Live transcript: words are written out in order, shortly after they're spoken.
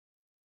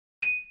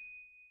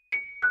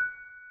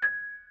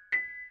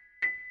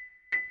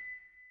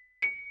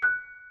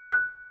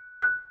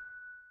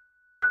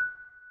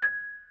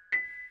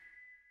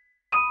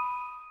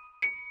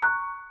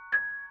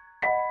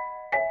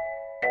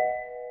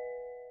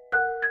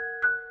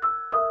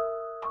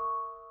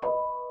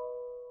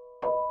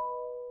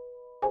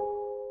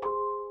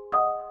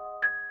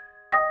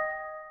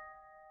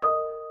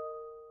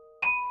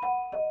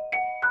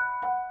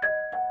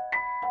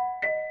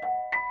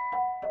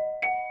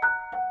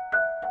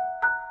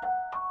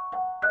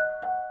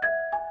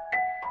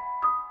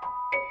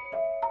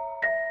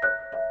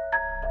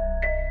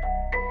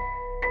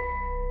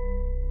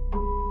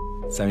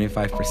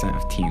75%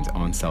 of teens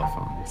own cell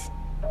phones.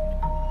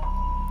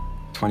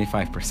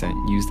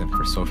 25% use them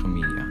for social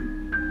media.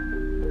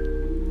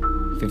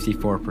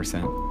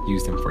 54%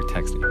 use them for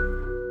texting.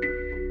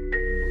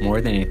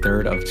 More than a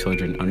third of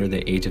children under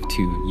the age of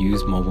 2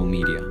 use mobile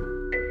media.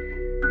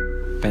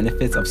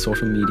 Benefits of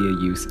social media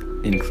use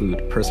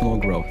include personal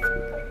growth,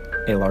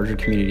 a larger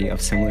community of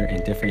similar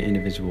and different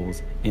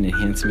individuals, and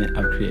enhancement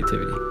of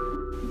creativity.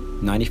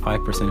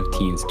 95% of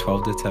teens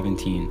 12 to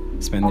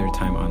 17 spend their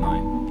time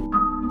online.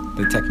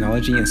 The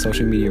technology and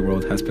social media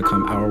world has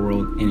become our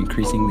world, and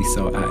increasingly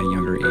so at a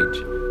younger age.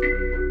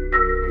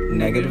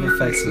 Negative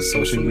effects of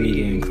social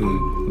media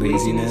include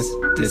laziness,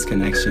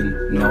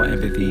 disconnection, no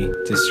empathy,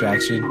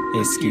 distraction,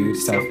 and skewed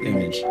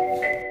self-image.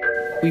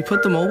 We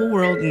put the mobile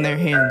world in their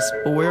hands,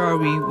 but where are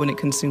we when it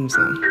consumes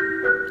them?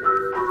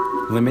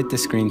 Limit the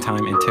screen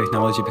time and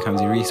technology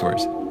becomes a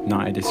resource,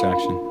 not a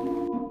distraction.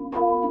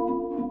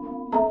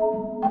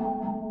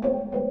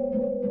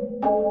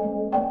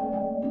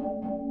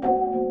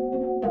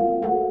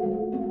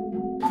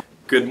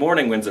 Good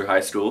morning, Windsor High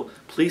School.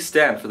 Please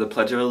stand for the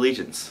Pledge of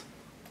Allegiance.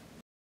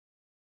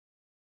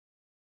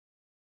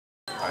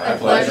 I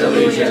pledge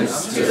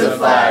allegiance to the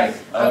flag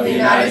of the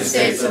United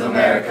States of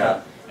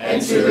America and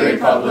to the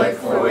republic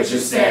for which it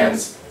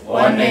stands,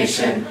 one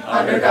nation,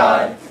 under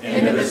God,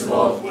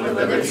 indivisible, with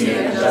liberty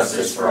and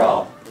justice for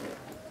all.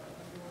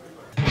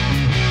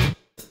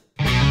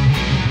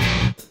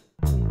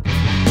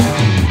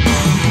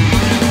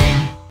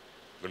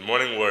 Good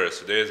morning, Warriors.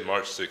 Today is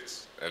March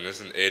 6th, and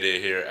this is an A-Day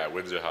here at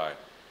Windsor High.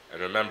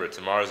 And remember,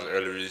 tomorrow is an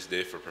early release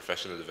day for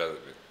professional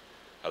development.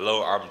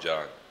 Hello, I'm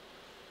John.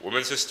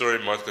 Women's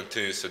History Month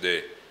continues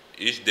today.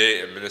 Each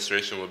day,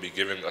 administration will be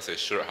giving us a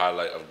short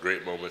highlight of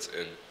great moments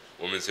in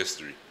women's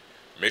history.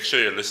 Make sure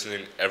you're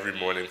listening every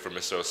morning for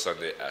Mr.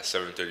 Sunday at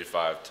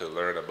 7:35 to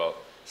learn about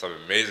some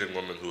amazing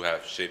women who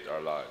have shaped our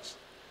lives.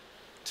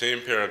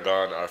 Team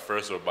Paragon, our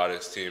first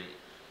robotics team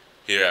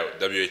here at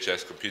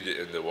WHS, competed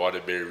in the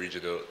Waterbury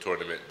Regional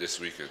Tournament this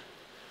weekend.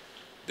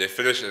 They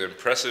finished an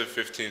impressive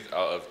 15th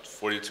out of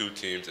 42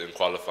 teams in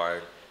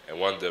qualifying and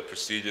won the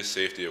prestigious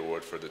safety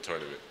award for the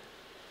tournament.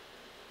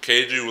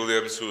 KG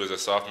Williams, who is a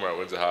sophomore at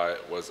Windsor High,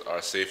 was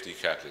our safety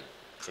captain.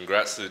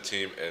 Congrats to the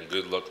team and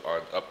good luck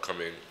on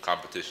upcoming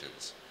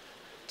competitions.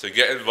 To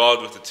get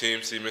involved with the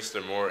team, see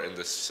Mr. Moore in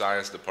the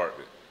science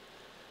department.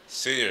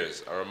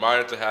 Seniors, a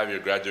reminder to have your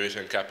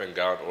graduation cap and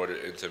gown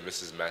ordered into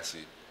Mrs.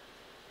 Massey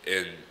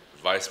in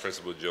Vice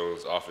Principal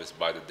Jones' office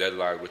by the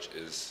deadline, which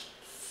is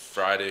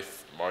Friday,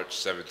 March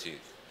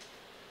 17th.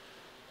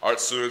 Art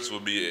students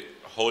will be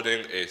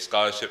holding a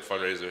scholarship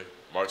fundraiser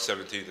March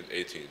 17th and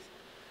 18th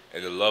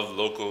in the Love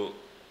Local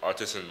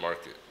Artisan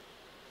Market.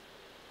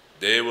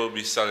 They will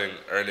be selling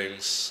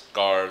earnings,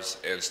 scarves,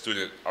 and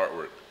student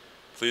artwork.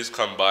 Please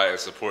come by and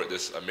support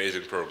this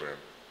amazing program.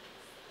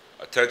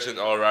 Attention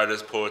all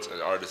writers, poets,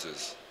 and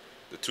artists.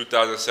 The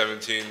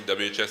 2017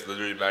 WHS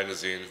Literary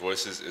Magazine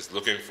Voices is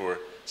looking for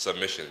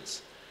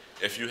submissions.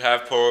 If you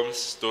have poems,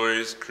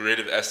 stories,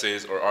 creative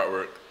essays, or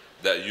artwork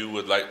that you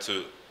would like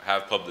to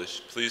have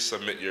published, please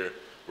submit your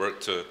work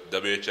to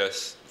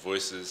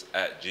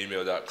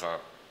whsvoices@gmail.com.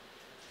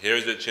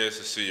 Here's your chance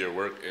to see your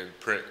work in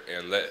print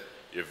and let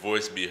your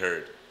voice be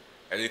heard.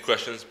 Any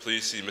questions,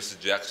 please see Mr.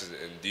 Jackson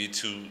in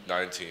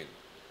D219.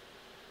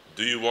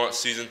 Do you want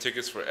season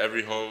tickets for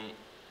every home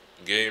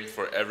game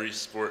for every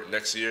sport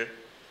next year?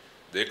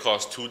 They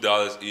cost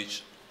 $2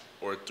 each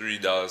or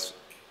 $3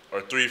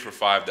 or 3 for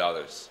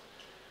 $5.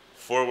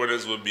 4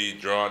 winners will be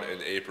drawn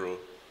in April.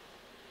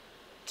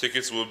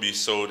 Tickets will be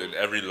sold in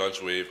every lunch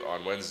wave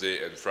on Wednesday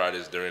and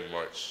Fridays during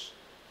March.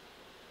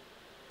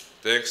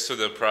 Thanks to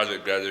the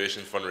Project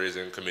Graduation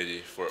Fundraising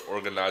Committee for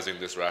organizing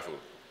this raffle.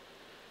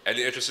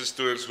 Any interested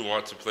students who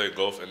want to play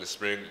golf in the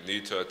spring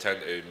need to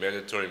attend a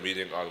mandatory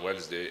meeting on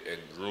Wednesday in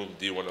room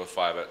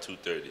D105 at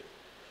 2:30.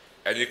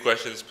 Any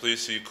questions,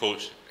 please see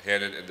Coach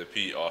Hannon in the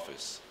PE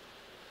office.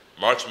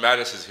 March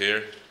Madness is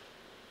here.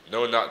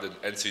 No, not the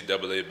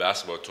NCAA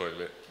basketball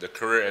tournament, the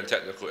Career and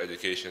Technical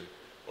Education,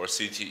 or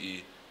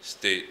CTE,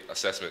 State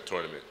Assessment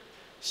Tournament.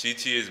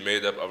 CTE is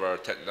made up of our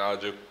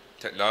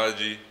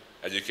technology,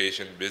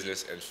 education,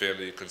 business, and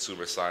family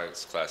consumer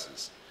science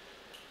classes.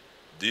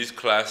 These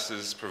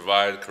classes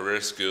provide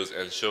career skills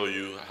and show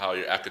you how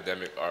your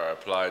academics are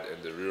applied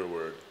in the real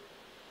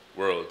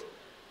world.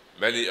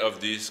 Many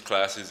of these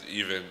classes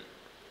even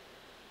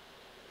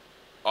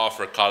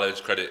offer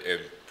college credit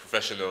and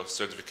professional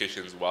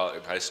certifications while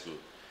in high school.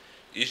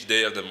 Each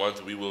day of the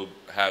month, we will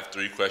have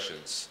 3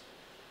 questions.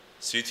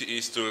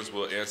 CTE students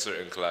will answer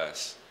in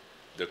class.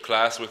 The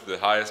class with the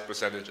highest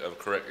percentage of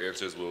correct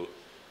answers will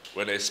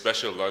win a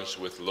special lunch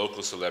with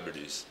local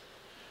celebrities.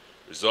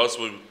 Results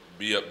will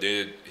be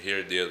updated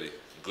here daily.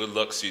 Good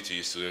luck,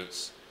 CTE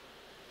students.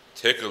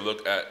 Take a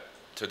look at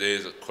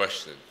today's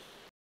question.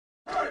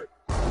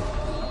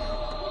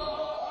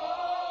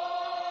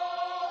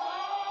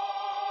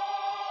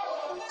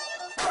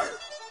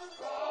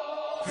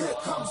 Here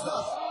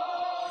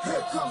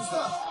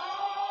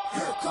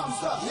comes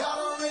the, y'all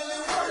don't really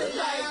want it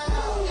like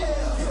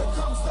that. Here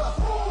comes the,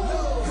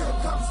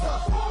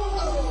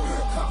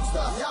 comes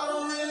the, y'all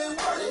don't really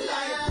word it like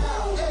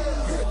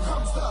that. Here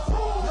comes the,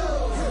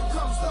 here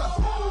comes the.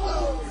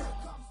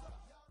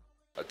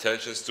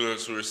 Attention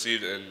students who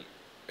received an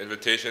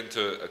invitation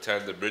to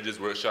attend the Bridges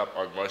Workshop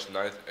on March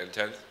 9th and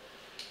 10th.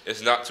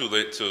 It's not too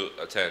late to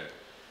attend.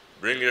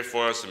 Bring your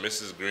forms to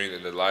Mrs. Green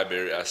in the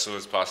library as soon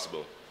as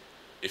possible.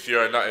 If you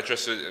are not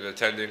interested in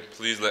attending,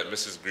 please let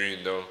Mrs.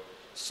 Green know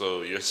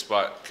so your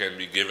spot can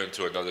be given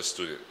to another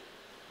student.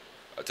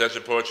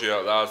 Attention Poetry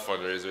Out Loud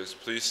fundraisers,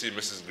 please see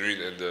Mrs. Green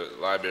in the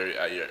library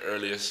at your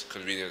earliest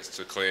convenience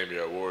to claim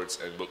your awards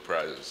and book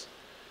prizes.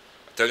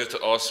 Attention to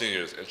all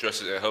seniors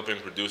interested in helping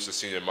produce the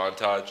senior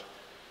montage.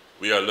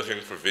 We are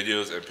looking for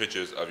videos and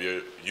pictures of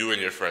you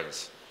and your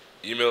friends.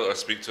 Email or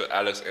speak to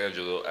Alex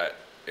Angelo at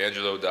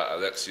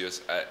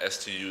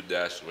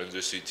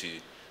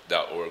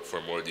angelo.alexius@stu-windsorct.org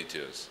for more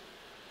details.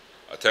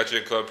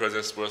 Attention club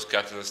presidents, sports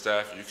captains, and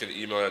staff, you can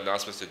email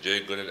announcements to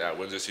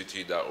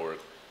jgoodin@windsorct.org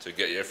to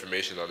get your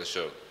information on the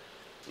show.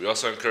 We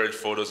also encourage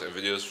photos and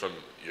videos from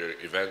your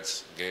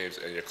events, games,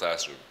 and your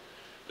classroom.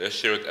 Let's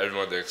share with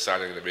everyone the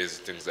exciting and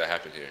amazing things that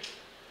happen here.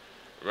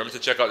 Remember to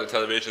check out the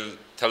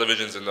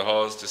televisions in the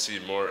halls to see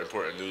more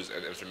important news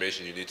and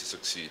information you need to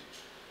succeed.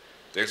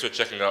 Thanks for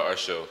checking out our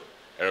show.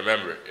 And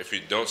remember, if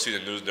you don't see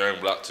the news during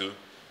Block 2,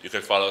 you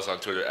can follow us on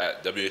Twitter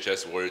at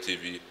WHS Warrior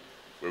TV,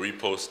 where we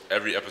post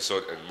every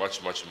episode and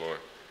much, much more.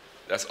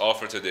 That's all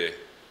for today.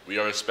 We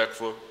are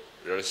respectful,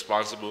 we are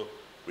responsible,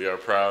 we are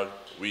proud,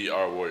 we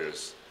are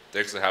warriors.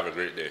 Thanks and have a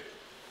great day.